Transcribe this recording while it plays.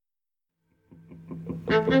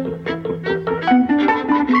Hello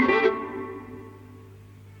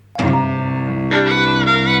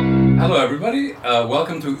everybody,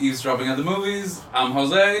 welcome to Eavesdropping at the Movies. I'm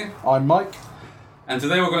Jose. I'm Mike. And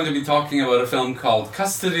today we're going to be talking about a film called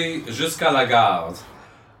Custody Jusqu'à la Garde.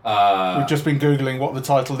 We've just been Googling what the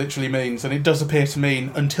title literally means, and it does appear to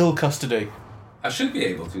mean until custody. I should be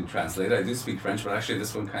able to translate. I do speak French, but actually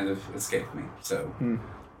this one kind of escaped me. So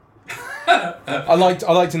I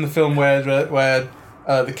liked in the film where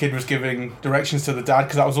the kid was giving directions to the dad,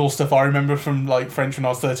 because that was all stuff I remember from like French when I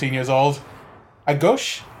was 13 years old. À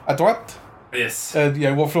gauche, à droite. Yes.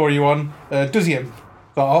 What floor are you on? Deuxième.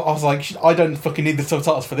 So I was like, I don't fucking need the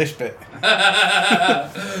subtitles for this bit.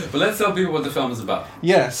 But let's tell people what the film is about.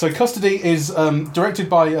 Yeah, so Custody is directed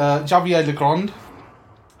by Xavier Legrand.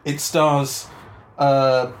 It stars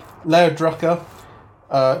Leo Drucker,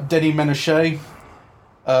 Denis Ménochet,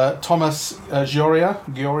 Thomas Gioia,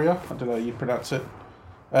 I don't know how you pronounce it.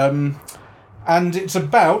 And it's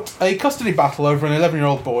about a custody battle over an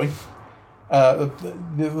 11-year-old boy.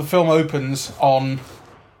 The film opens on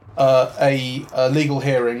a legal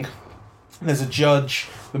hearing. There's a judge,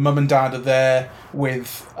 the mum and dad are there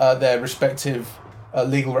with their respective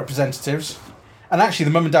legal representatives. And actually,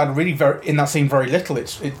 the mum and dad are really in that scene very little.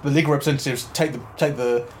 It's the legal representatives take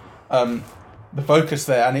the focus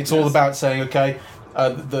there, and it's all about saying, okay,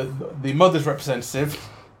 the mother's representative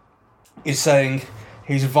is saying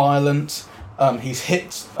he's violent. He's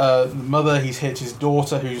hit the mother. He's hit his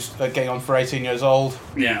daughter, who's getting on for 18 years old.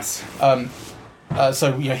 Yes.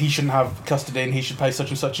 So he shouldn't have custody, and he should pay such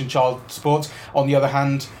and such in child support. On the other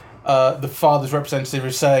hand, the father's representative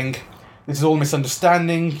is saying, this is all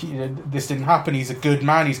misunderstanding. This didn't happen. He's a good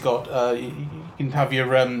man. He's got. You can have your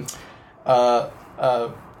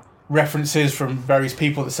references from various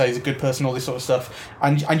people that say he's a good person, all this sort of stuff.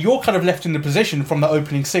 And you're kind of left in the position from the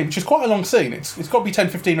opening scene, which is quite a long scene. It's got to be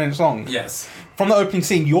 10-15 minutes long. Yes. From the opening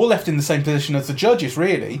scene, you're left in the same position as the judges,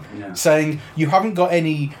 really, saying you haven't got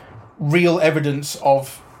any real evidence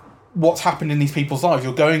of what's happened in these people's lives.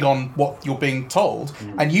 You're going on what you're being told,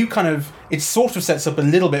 and you kind of, it sort of sets up a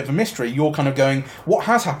little bit of a mystery. You're kind of going, what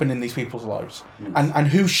has happened in these people's lives, and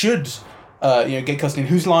who should get custody, and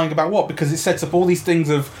who's lying about what, because it sets up all these things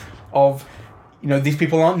of these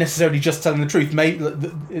people aren't necessarily just telling the truth. Maybe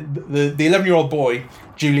the 11-year-old boy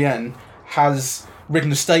Julien has written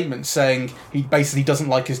a statement saying he basically doesn't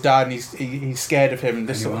like his dad, and he's scared of him, and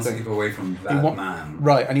this sort of thing. He wants to keep away from that man.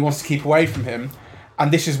 Right, and he wants to keep away from him. And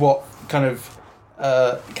this is what kind of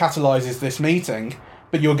catalyses this meeting.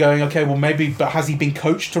 But you're going, okay, well maybe, but has he been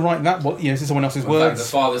coached to write that? What, is it someone else's words? The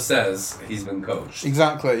father says he's been coached.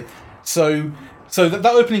 Exactly. So that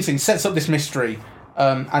opening scene sets up this mystery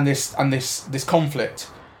and this conflict.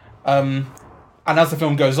 And as the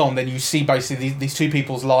film goes on, then you see basically these two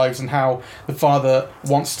people's lives and how the father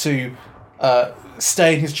wants to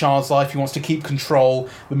stay in his child's life. He wants to keep control.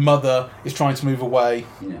 The mother is trying to move away.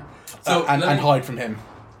 Yeah. And hide from him.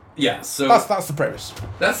 Yeah, so that's the premise.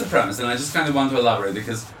 That's the premise, and I just kind of want to elaborate,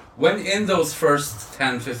 because when in those first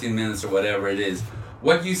 10-15 minutes or whatever it is,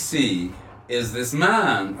 what you see is this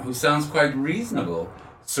man who sounds quite reasonable,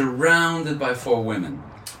 surrounded by 4 women,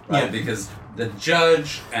 right? Yeah. Because the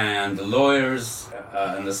judge and the lawyers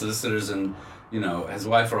and the solicitors and his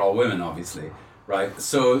wife are all women, obviously, right?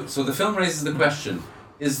 So the film raises the question: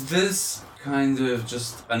 is this kind of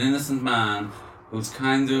just an innocent man who's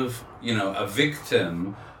kind of, a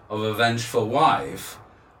victim of a vengeful wife,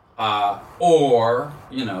 or,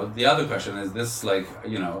 the other question is this, like,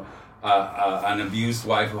 an abused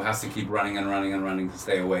wife who has to keep running and running and running to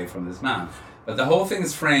stay away from this man. But the whole thing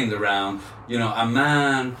is framed around, a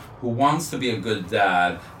man who wants to be a good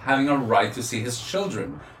dad having a right to see his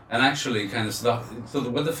children. And actually kind of stuff. So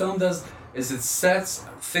what the film does is it sets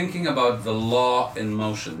thinking about the law in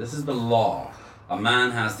motion. This is the law. A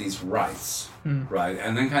man has these rights, right?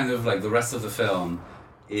 And then kind of like the rest of the film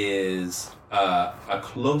is a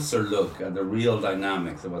closer look at the real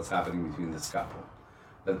dynamics of what's happening between this couple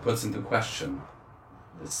that puts into question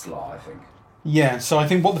this law, I think. Yeah, so I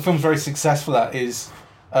think what the film's very successful at is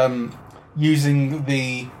using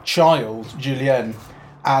the child, Julien,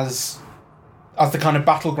 as the kind of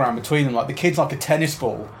battleground between them. Like, the kid's like a tennis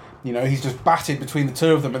ball. He's just batted between the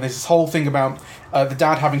two of them, and there's this whole thing about the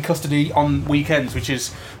dad having custody on weekends, which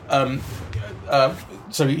is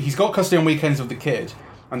so he's got custody on weekends of the kid,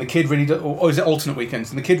 and the kid really or is it alternate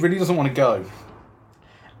weekends, and the kid really doesn't want to go,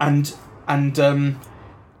 and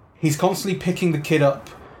he's constantly picking the kid up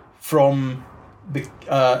from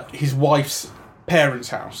his wife's parents'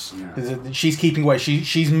 house. Yeah. She's keeping away.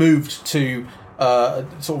 She's moved to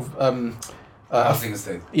housing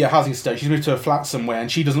estate. Yeah, housing estate. She's moved to a flat somewhere, and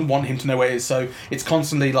she doesn't want him to know where it is. So it's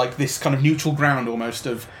constantly like this kind of neutral ground, almost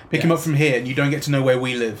of pick him up from here, and you don't get to know where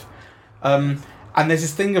we live. And there's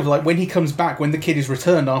this thing of like when he comes back, when the kid is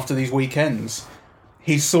returned after these weekends,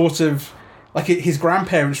 he's sort of like his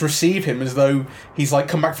grandparents receive him as though he's like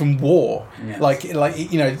come back from war. Yes. Like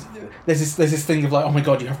you know, there's this thing of like, oh my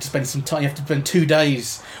god, you have to spend some time. You have to spend 2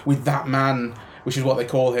 days with that man, which is what they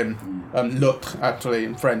call him. L'autre, actually,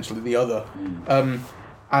 in French, the other.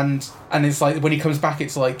 And it's like when he comes back,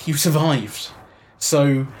 it's like you survived.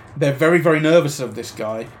 So they're very, very nervous of this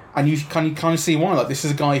guy, and you kind of see why. Like this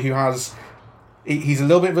is a guy who has, he's a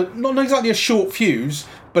little bit of a, not exactly a short fuse,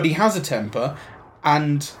 but he has a temper,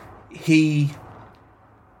 and he's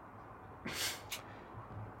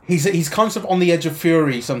kind of on the edge of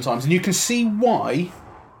fury sometimes, and you can see why.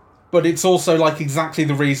 But it's also like exactly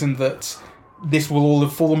the reason that this will all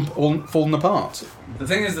have fallen apart. The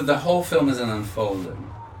thing is that the whole film is an unfolding,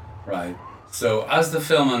 right? So as the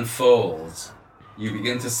film unfolds, you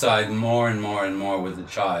begin to side more and more and more with the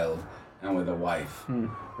child and with the wife,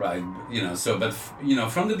 right? You know, so but you know,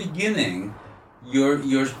 from the beginning, you're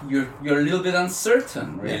a little bit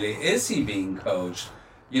uncertain, really. Yeah. Is he being coached?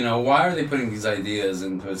 You know, why are they putting these ideas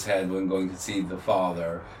into his head when going to see the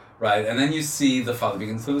father? Right, and then you see the father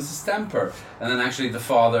begins to lose his temper, and then actually the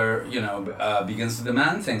father, you know, begins to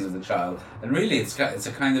demand things of the child, and really it's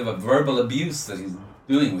a kind of a verbal abuse that he's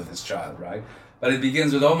doing with his child, right? But it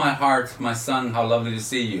begins with, "Oh my heart, my son, how lovely to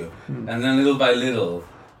see you," and then little by little,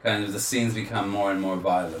 kind of the scenes become more and more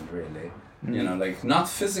violent, really. You know, like not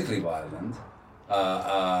physically violent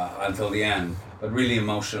until the end, but really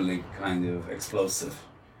emotionally kind of explosive.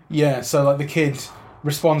 Yeah, so like the kid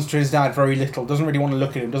responds to his dad very little, doesn't really want to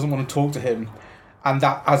look at him, doesn't want to talk to him, and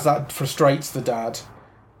that as that frustrates the dad,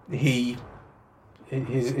 his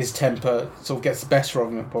temper sort of gets the better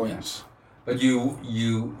of him at points. Yes. But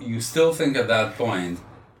you still think at that point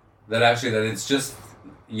that actually that it's just,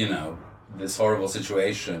 you know, this horrible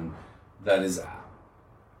situation that is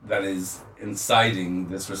inciting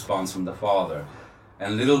this response from the father,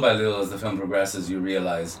 and little by little as the film progresses, you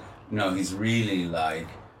realize, no, he's really like,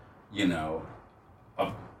 you know,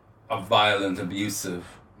 a violent, abusive,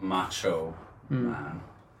 macho man.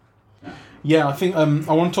 Yeah, I think I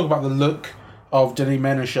want to talk about the look of Denis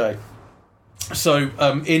Ménochet. So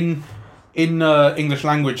in English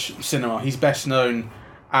language cinema, he's best known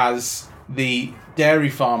as the dairy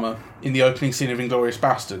farmer in the opening scene of Inglourious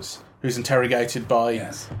Basterds, who's interrogated by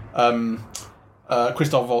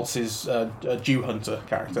Christoph Waltz's Jew hunter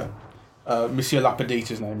character. Monsieur Lapidite,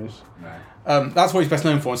 his name is. Right. That's what he's best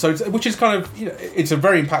known for. So, which is kind of, you know, it's a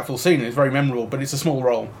very impactful scene. And it's very memorable, but it's a small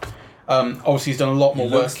role. Obviously, he's done a lot more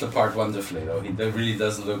work. He looks the part wonderfully, though. He really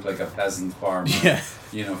does look like a peasant farmer. Yeah.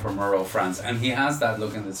 You know, from rural France, and he has that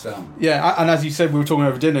look in this film. Yeah, and as you said, we were talking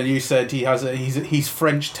over dinner. You said he's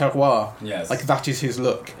French terroir. Yes. Like that is his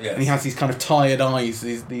look. Yes. And he has these kind of tired eyes,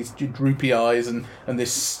 these droopy eyes, and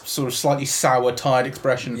this sort of slightly sour, tired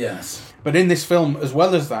expression. Yes. But in this film, as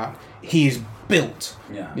well as that, he is built.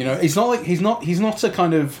 Yeah. You know, it's not like he's not a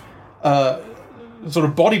kind of sort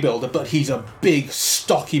of bodybuilder, but he's a big,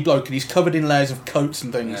 stocky bloke, and he's covered in layers of coats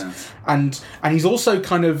and things. Yeah. And he's also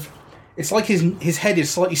kind of, it's like his head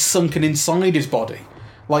is slightly sunken inside his body,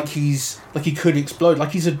 like he could explode,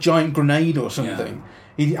 like he's a giant grenade or something. Yeah.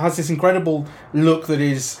 He has this incredible look that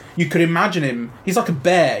is, you could imagine him, he's like a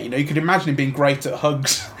bear, you know, you could imagine him being great at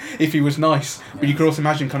hugs if he was nice, but you could also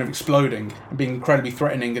imagine him kind of exploding and being incredibly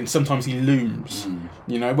threatening, and sometimes he looms,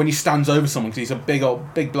 you know, when he stands over someone, because he's a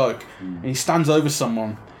big bloke, and he stands over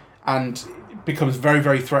someone and becomes very,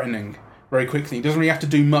 very threatening very quickly. He doesn't really have to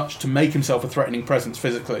do much to make himself a threatening presence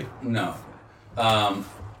physically. No.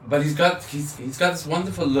 But he's got this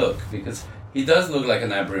wonderful look, because he does look like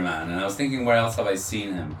an everyman, and I was thinking, where else have I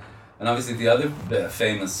seen him? And obviously the other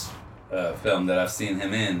famous film that I've seen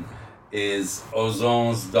him in is Aux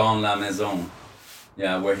Anges dans la Maison,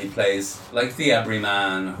 where he plays like the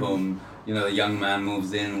everyman whom, you know, the young man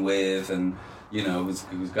moves in with, and, you know,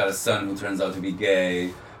 who's got a son who turns out to be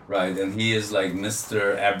gay, right? And he is like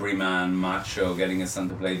Mr. Everyman, macho, getting his son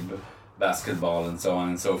to play basketball and so on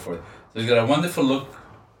and so forth. So he's got a wonderful look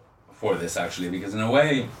for this, actually, because in a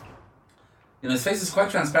way, you know, his face is quite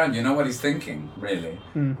transparent. You know what he's thinking, really.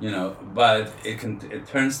 You know, but it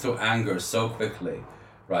turns to anger so quickly,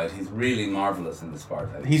 right? He's really marvelous in this part.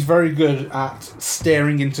 I think. He's very good at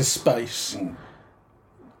staring into space,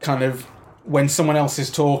 kind of when someone else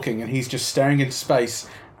is talking, and he's just staring into space,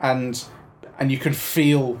 and you can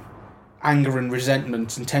feel anger and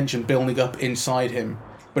resentment and tension building up inside him,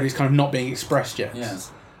 but it's kind of not being expressed yet.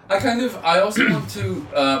 Yes, I also want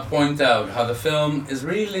to point out how the film is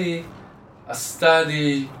really. a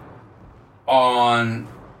study on,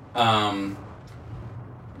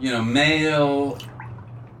 male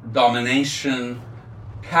domination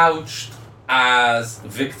couched as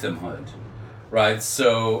victimhood, right?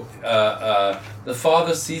 So the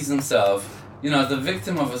father sees himself, as the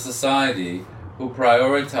victim of a society who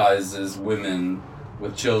prioritizes women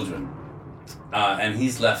with children, and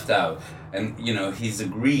he's left out, and he's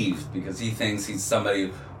aggrieved because he thinks he's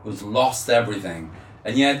somebody who's lost everything,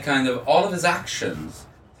 and yet kind of all of his actions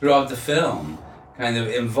throughout the film kind of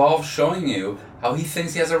involve showing you how he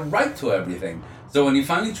thinks he has a right to everything. So when he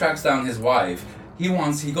finally tracks down his wife, he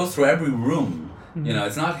goes through every room.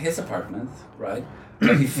 It's not his apartment, right?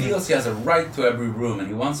 But he feels he has a right to every room, and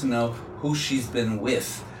he wants to know who she's been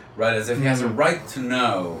with, right? As if he has a right to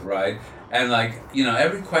know, right? And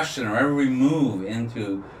every question or every move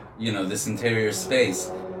into, this interior space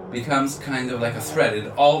becomes kind of like a threat.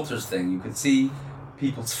 It alters things. You could see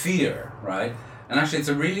people's fear, right? And actually it's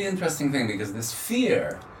a really interesting thing because this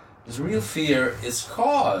real fear is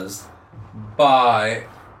caused by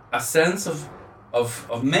a sense of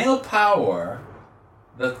male power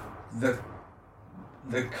that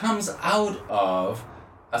comes out of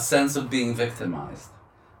a sense of being victimized.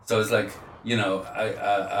 So it's like,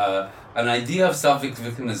 an idea of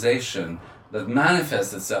self-victimization that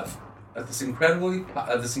manifests itself at this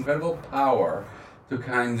incredible power to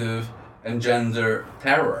kind of engender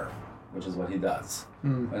terror, which is what he does.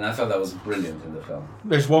 And I thought that was brilliant in the film.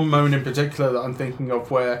 There's one moment in particular that I'm thinking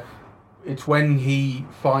of where it's when he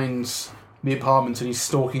finds the apartment and he's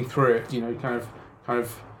stalking through it, kind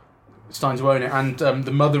of starting to own it, and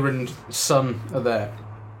the mother and son are there,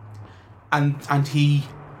 and he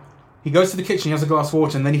goes to the kitchen, he has a glass of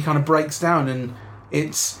water, and then he kind of breaks down, and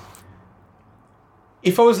it's,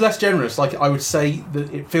 if I was less generous, I would say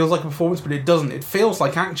that it feels like a performance, but it doesn't. It feels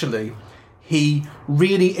like actually he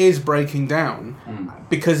really is breaking down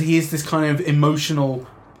because he is this kind of emotional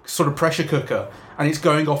sort of pressure cooker, and it's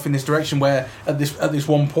going off in this direction where at this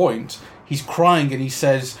one point he's crying and he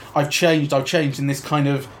says, I've changed in this kind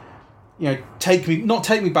of, take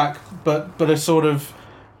me back, but a sort of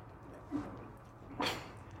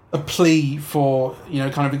a plea for,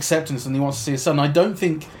 kind of acceptance, and he wants to see his son. I don't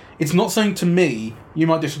think, it's not something to me, you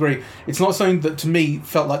might disagree, it's not something that to me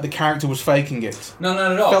felt like the character was faking it. No,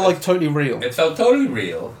 not at all. It felt like totally real. It felt totally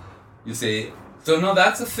real, you see. So no,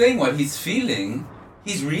 that's the thing, what he's feeling,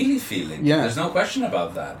 he's really feeling. Yeah. There's no question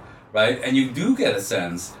about that, right? And you do get a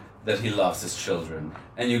sense that he loves his children,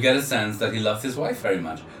 and you get a sense that he loves his wife very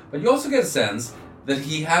much. But you also get a sense that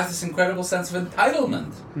he has this incredible sense of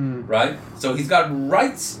entitlement, right? So he's got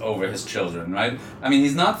rights over his children, right? I mean,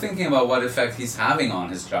 he's not thinking about what effect he's having on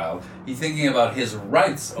his child. He's thinking about his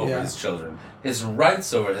rights over his children, his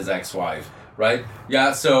rights over his ex-wife, right?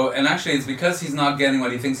 Yeah, so, and actually it's because he's not getting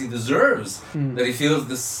what he thinks he deserves that he feels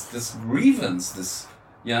this grievance, this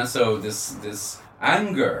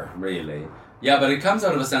anger, really. Yeah, but it comes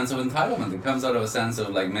out of a sense of entitlement. It comes out of a sense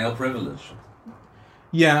of, male privilege.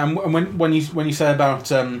 Yeah, and when you say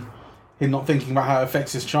about him not thinking about how it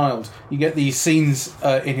affects his child, you get these scenes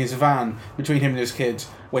in his van between him and his kid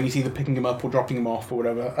when he's either picking him up or dropping him off or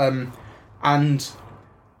whatever, and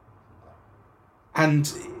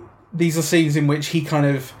these are scenes in which he kind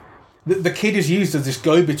of the kid is used as this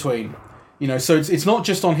go-between. So it's not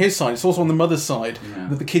just on his side; it's also on the mother's side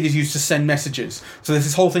that the kid is used to send messages. So there's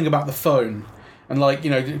this whole thing about the phone, and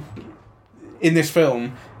in this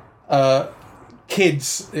film,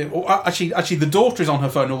 kids, actually the daughter is on her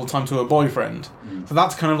phone all the time to her boyfriend. So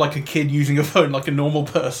that's kind of like a kid using a phone like a normal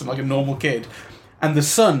person, like a normal kid. And the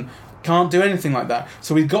son can't do anything like that.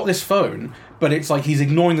 So he's got this phone, but it's like he's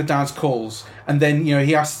ignoring the dad's calls. And then,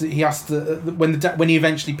 he has to when he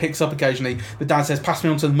eventually picks up occasionally, the dad says, pass me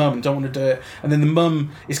on to the mum, don't want to do it. And then the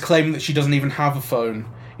mum is claiming that she doesn't even have a phone,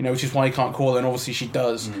 which is why he can't call her, and obviously she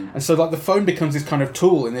does. And so the phone becomes this kind of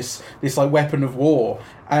tool in this weapon of war.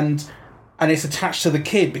 And it's attached to the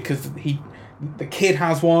kid because the kid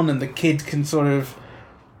has one, and the kid can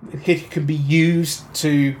be used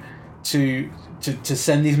to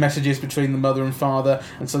send these messages between the mother and father.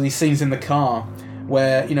 And so these scenes in the car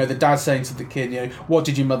where the dad's saying to the kid, what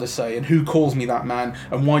did your mother say, and who calls me that, man,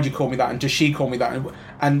 and why did you call me that, and does she call me that,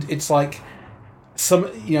 and it's like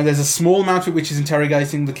there's a small amount of it which is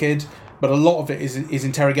interrogating the kid, but a lot of it is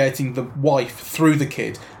interrogating the wife through the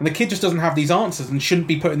kid. And the kid just doesn't have these answers and shouldn't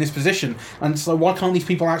be put in this position. And so why can't these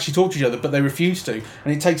people actually talk to each other? But they refuse to.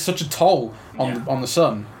 And it takes such a toll on the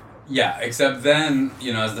son. Yeah, except then,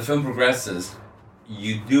 as the film progresses,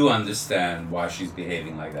 you do understand why she's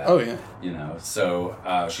behaving like that. Oh, yeah. So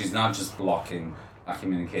she's not just blocking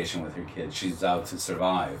communication with her kid. She's out to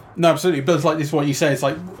survive. No, absolutely. But it's like this is what you say. It's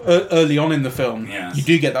like early on in the film, Yes. you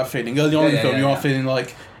do get that feeling. Early on in the film, you are feeling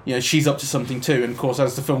like she's up to something too. And of course,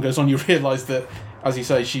 as the film goes on, you realise that, as you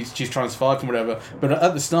say, she's trying to survive and whatever. But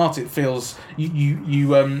at the start, it feels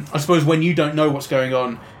you I suppose when you don't know what's going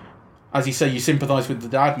on, as you say, you sympathise with the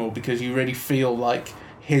dad more because you really feel like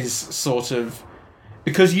his sort of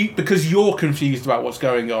because you're confused about what's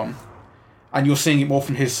going on, and you're seeing it more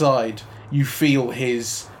from his side. You feel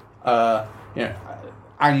his anger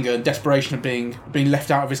and desperation of being left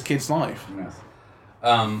out of his kid's life. Yes.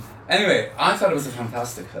 Anyway, I thought it was a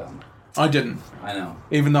fantastic film. I didn't. I know.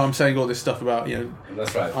 Even though I'm saying all this stuff about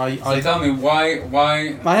That's right. So tell me why.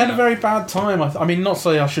 I had a very bad time. I mean, not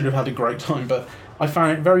say I should have had a great time, but I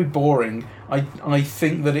found it very boring. I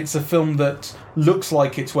think that it's a film that looks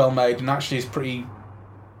like it's well made and actually is pretty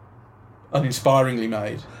uninspiringly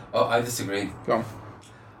made. Oh, I disagree. Go on.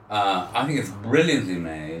 I think it's brilliantly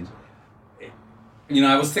made.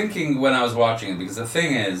 I was thinking when I was watching it, because the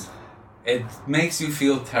thing is, it makes you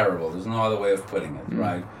feel terrible. There's no other way of putting it,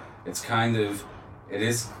 right? It's kind of, it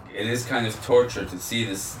is kind of torture to see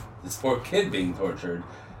this poor kid being tortured,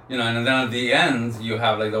 and then at the end you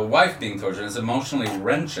have like the wife being tortured. It's emotionally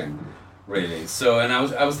wrenching, really. So, and I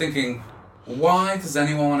was thinking, why does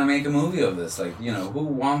anyone want to make a movie of this? Like, who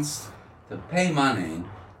wants to pay money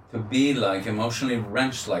to be like emotionally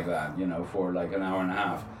wrenched like that, for like an hour and a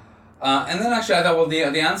half. And then actually I thought, well, the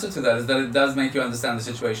answer to that is that it does make you understand the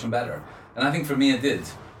situation better. And I think for me it did,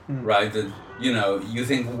 right? That, you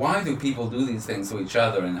think, why do people do these things to each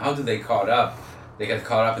other, and how do they get caught up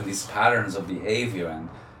in these patterns of behavior, and,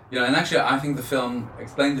 and actually I think the film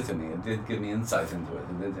explained it to me. It did give me insight into it.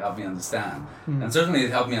 It did help me understand. And certainly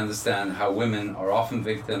it helped me understand how women are often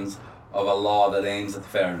victims of a law that aims at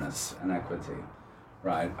fairness and equity.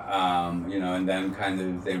 Right, and then kind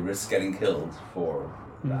of they risk getting killed for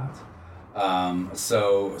that. And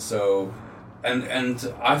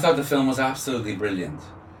I thought the film was absolutely brilliant,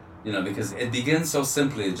 because it begins so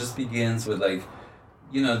simply. It just begins with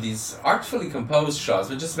these artfully composed shots,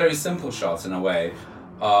 but just very simple shots in a way.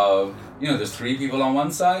 There's three people on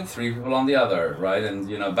one side, three people on the other, right? And,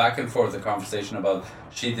 back and forth, the conversation about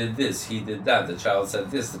she did this, he did that, the child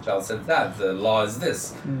said this, the child said that, the law is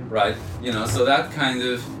this, right? So that kind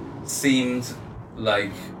of seemed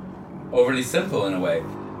like overly simple in a way.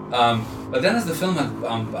 But then as the film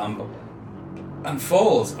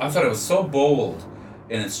unfolds, I thought it was so bold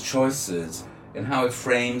in its choices, in how it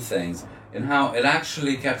framed things, in how it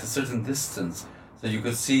actually kept a certain distance, so you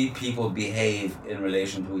could see people behave in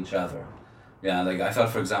relation to each other. Yeah, like I thought,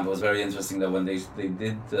 for example, it was very interesting that when they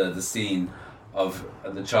did the scene of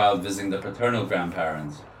the child visiting the paternal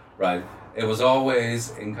grandparents, right, it was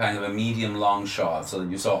always in kind of a medium long shot, so that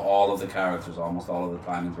you saw all of the characters almost all of the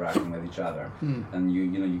time interacting with each other. And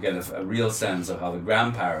you get a real sense of how the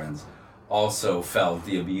grandparents also felt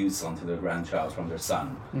the abuse onto their grandchild from their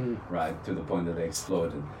son, right, to the point that they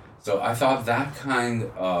exploded. So I thought that kind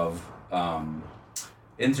of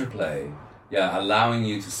interplay, allowing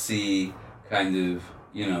you to see kind of,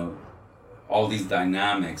 all these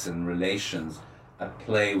dynamics and relations at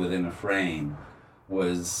play within a frame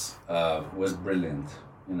was brilliant,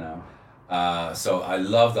 so I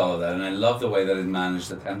loved all of that, and I loved the way that it managed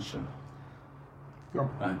the tension.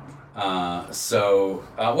 Right.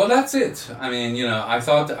 Well, that's it. I mean, I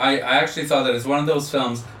actually thought that it's one of those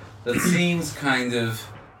films that seems kind of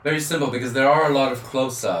very simple, because there are a lot of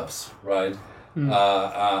close-ups, right?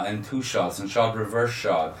 And two shots and shot reverse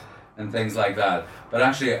shot and things like that. But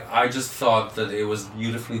actually, I just thought that it was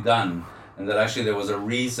beautifully done, and that actually there was a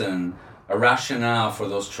reason, a rationale for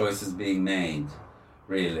those choices being made,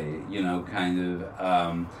 really, kind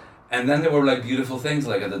of. And then there were like beautiful things,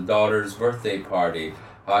 like at the daughter's birthday party,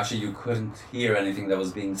 how actually you couldn't hear anything that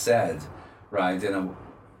was being said, right?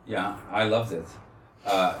 I loved it.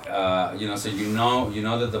 So you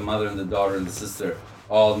know that the mother and the daughter and the sister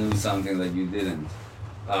all knew something that you didn't.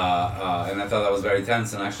 And I thought that was very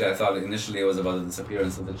tense, and actually I thought initially it was about the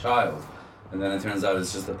disappearance of the child, and then it turns out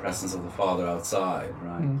it's just the presence of the father outside,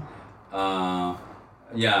 right?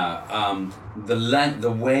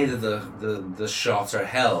 The way that the shots are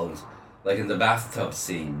held, like in the bathtub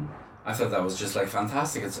scene, I thought that was just like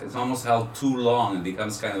fantastic. It's almost held too long, it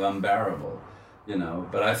becomes kind of unbearable,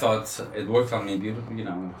 but I thought it worked on me beautifully,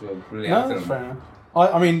 really. No, that's fair enough.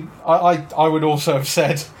 I mean, I would also have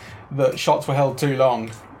said that shots were held too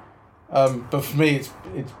long, but for me,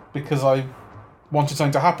 it's because I wanted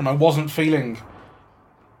something to happen. I wasn't feeling,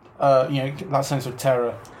 that sense of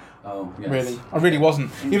terror. Oh, yes. Really, I really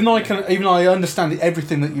wasn't. Even though I understand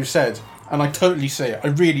everything that you said, and I totally see it. I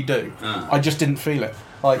really do. I just didn't feel it.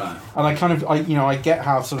 Like, and I kind of, I get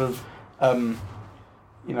how sort of,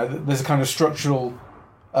 there's a kind of structural,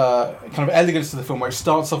 kind of elegance to the film where it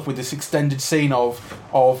starts off with this extended scene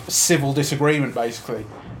of civil disagreement, basically.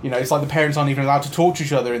 It's like the parents aren't even allowed to talk to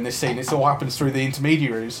each other in this scene. It all happens through the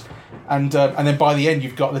intermediaries, and then by the end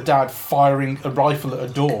you've got the dad firing a rifle at a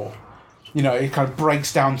door. It kind of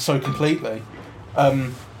breaks down so completely.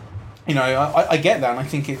 I get that, and I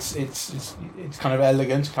think it's kind of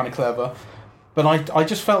elegant, kind of clever, but I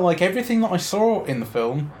just felt like everything that I saw in the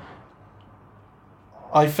film,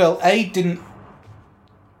 I felt didn't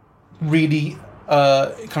really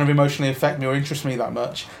kind of emotionally affect me or interest me that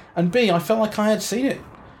much, and B, I felt like I had seen it.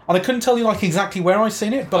 And I couldn't tell you like exactly where I'd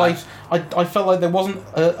seen it, but I felt like there wasn't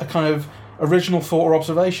a kind of original thought or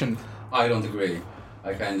observation. I don't agree.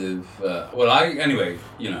 I kind of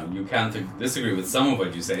you can't disagree with some of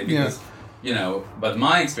what you say because but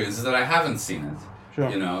my experience is that I haven't seen it. Sure.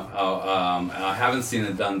 I haven't seen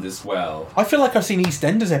it done this well. I feel like I've seen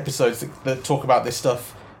EastEnders episodes that talk about this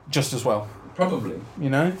stuff just as well. Probably.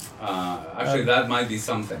 Actually, that might be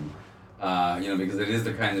something. Because it is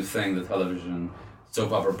the kind of thing that television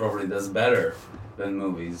soap opera probably does better than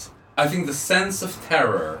movies. I think the sense of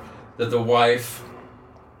terror that the wife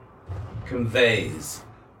conveys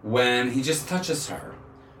when he just touches her,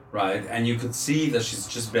 right? And you could see that she's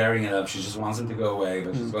just bearing it up. She just wants him to go away,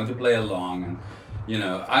 but she's going to play along. And,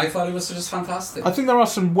 I thought it was just fantastic. I think there are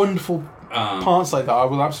some wonderful parts like that. I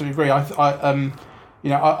will absolutely agree.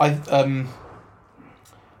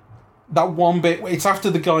 That one bit, it's after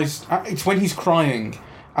the guy's, it's when he's crying,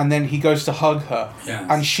 and then he goes to hug her,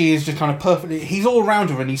 and she is just kind of perfectly, he's all around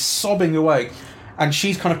her and he's sobbing away, and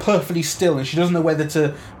she's kind of perfectly still, and she doesn't know whether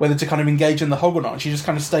to kind of engage in the hug or not. She just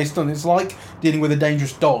kind of stays still. It's like dealing with a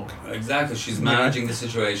dangerous dog. Exactly, she's managing the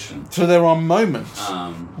situation. So there are moments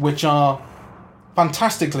which are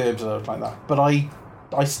fantastically observed like that, but I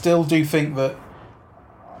still do think that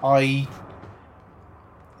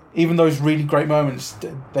even those really great moments,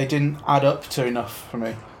 they didn't add up to enough for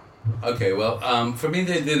me. Okay, well, for me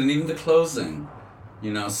they didn't. Even the closing,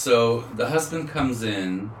 so the husband comes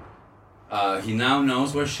in, he now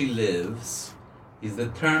knows where she lives, he's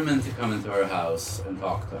determined to come into her house and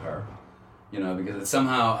talk to her, because it's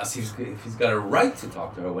somehow, as if he's got a right to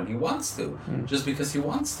talk to her when he wants to, just because he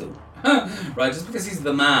wants to, right, just because he's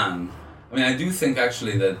the man. I mean, I do think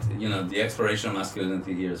actually that, the exploration of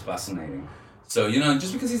masculinity here is fascinating. So,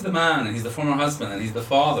 just because he's the man, and he's the former husband, and he's the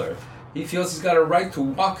father, he feels he's got a right to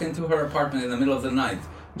walk into her apartment in the middle of the night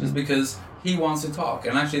just because he wants to talk.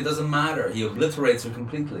 And actually, it doesn't matter. He obliterates her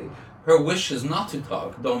completely. Her wishes not to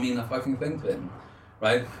talk don't mean a fucking thing to him,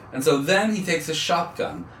 right? And so then he takes a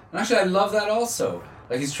shotgun. And actually, I love that also.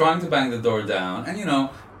 Like, he's trying to bang the door down. And,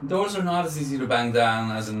 doors are not as easy to bang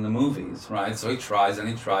down as in the movies, right? So he tries, and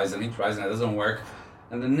he tries, and he tries, and it doesn't work.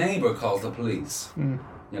 And the neighbor calls the police,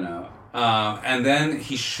 and then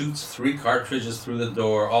he shoots 3 cartridges through the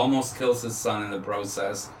door, almost kills his son in the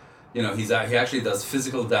process. He actually does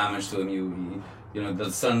physical damage to him.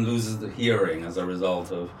 The son loses the hearing as a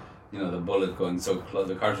result of, the bullet going so close,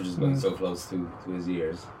 the cartridges going so close to his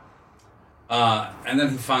ears. And then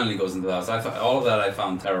he finally goes into the house. I thought all of that I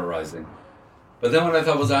found terrorizing. But then what I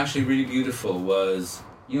thought was actually really beautiful was,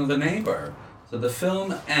 the neighbor. So the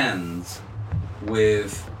film ends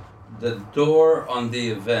with the door on the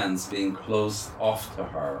events being closed off to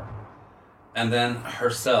her, and then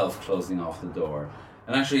herself closing off the door.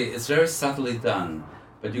 And actually, it's very subtly done,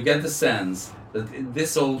 but you get the sense that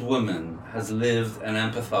this old woman has lived and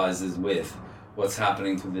empathizes with what's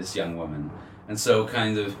happening to this young woman. And so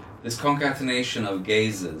kind of this concatenation of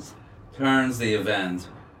gazes turns the event,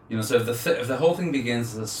 so if the whole thing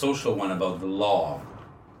begins as a social one about the law,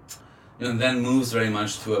 and then moves very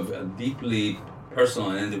much to a deeply personal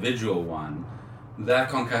and individual one, that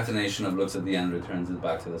concatenation of looks at the end returns it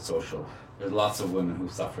back to the social. There's lots of women who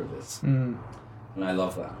suffer this. And I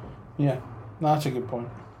love that. Yeah, that's a good point.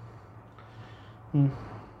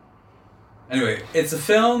 Anyway, it's a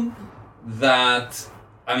film that,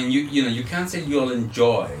 you can't say you'll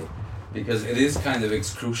enjoy, because it is kind of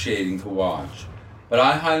excruciating to watch. But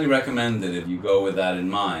I highly recommend it if you go with that in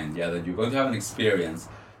mind, that you're going to have an experience,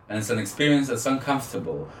 and it's an experience that's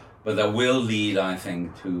uncomfortable, but that will lead, I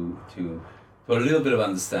think, to a little bit of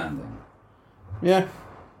understanding. Yeah.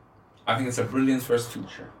 I think it's a brilliant first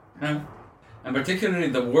feature. And particularly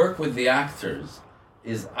the work with the actors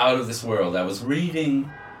is out of this world. I was reading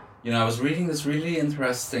this really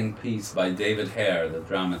interesting piece by David Hare, the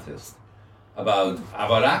dramatist, about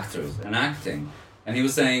actors and acting. And he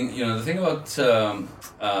was saying, the thing about,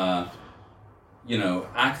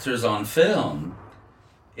 actors on film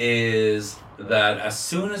is that as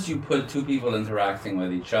soon as you put two people interacting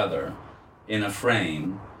with each other in a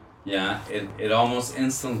frame, it almost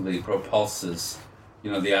instantly propulses,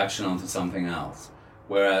 the action onto something else.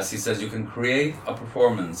 Whereas he says you can create a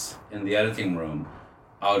performance in the editing room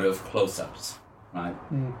out of close-ups, right?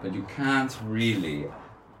 But you can't really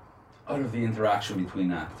out of the interaction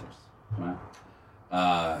between actors, right?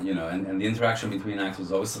 And the interaction between actors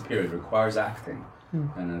is always superior. It requires acting,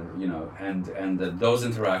 and that those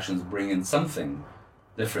interactions bring in something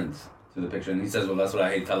different to the picture. And he says, well, that's what I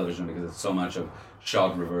hate television, because it's so much of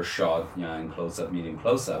shot, reverse shot, and close-up, medium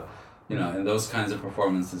close-up. And those kinds of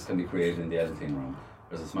performances can be created in the editing room,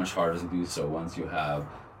 whereas it's much harder to do so once you have,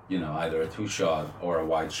 either a two-shot or a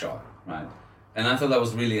wide shot, right? And I thought that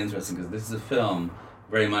was really interesting, because this is a film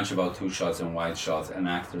very much about two shots and wide shots and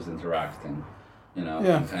actors interacting,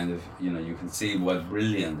 and kind of, you can see what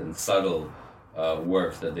brilliant and subtle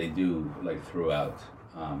work that they do, like, throughout,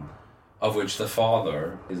 of which the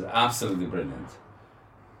father is absolutely brilliant.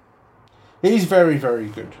 He's very, very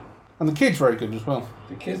good. And the kid's very good as well.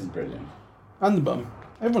 The kid is brilliant. And the mum.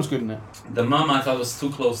 Everyone's good in it. The mum I thought was too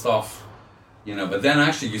closed off, but then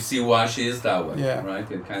actually you see why she is that way, Yeah. right?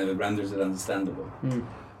 It kind of renders it understandable.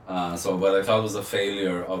 So what I thought was a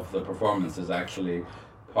failure of the performance is actually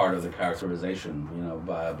part of the characterization,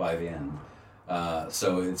 by the end.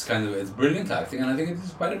 So it's brilliant acting, and I think it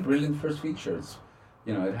is quite a brilliant first feature.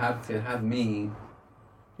 It had me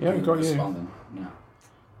Yeah, got responding. you.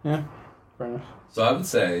 Yeah, fair enough. So I would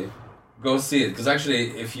say, go see it, because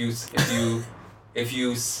actually, if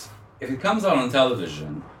it comes out on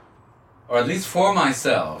television, or at least for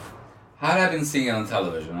myself, had I been seeing it on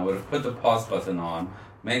television, I would have put the pause button on,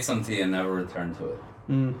 made some tea, and never returned to it,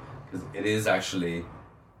 because it is actually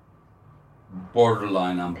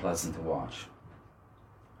borderline unpleasant to watch.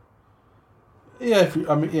 Yeah,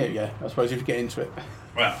 I suppose if you get into it.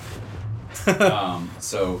 Well.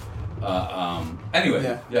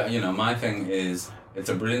 Anyway, my thing is, it's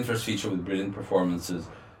a brilliant first feature with brilliant performances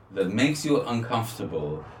that makes you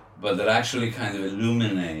uncomfortable, but that actually kind of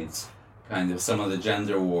illuminates kind of some of the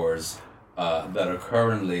gender wars that are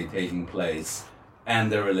currently taking place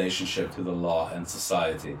and their relationship to the law and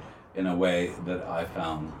society in a way that I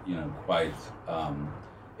found, quite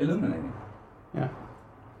illuminating. Yeah.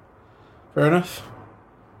 Fair enough.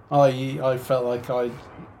 I felt like I'd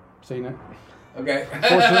seen it. Okay.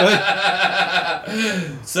 Fortunately.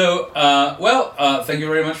 So, thank you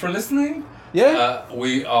very much for listening. Yeah.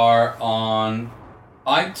 We are on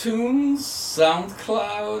iTunes,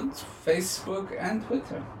 SoundCloud, Facebook, and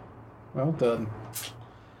Twitter. Well done.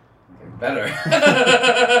 Okay, better.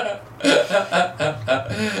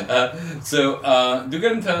 Do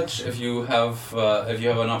get in touch if you have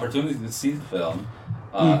an opportunity to see the film,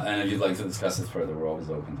 and if you'd like to discuss it further. We're always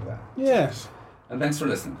open to that. Yes. And thanks for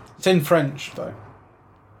listening. It's in French, though.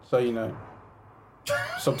 So you know.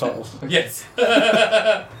 Subtitles. Yes.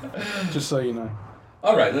 Just so you know.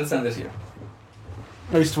 Alright, let's end it here.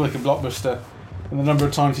 I used to work at Blockbuster, and the number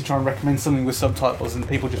of times you try and recommend something with subtitles and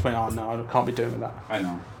people just went, oh no, I can't be doing that. I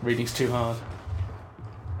know. Reading's too hard.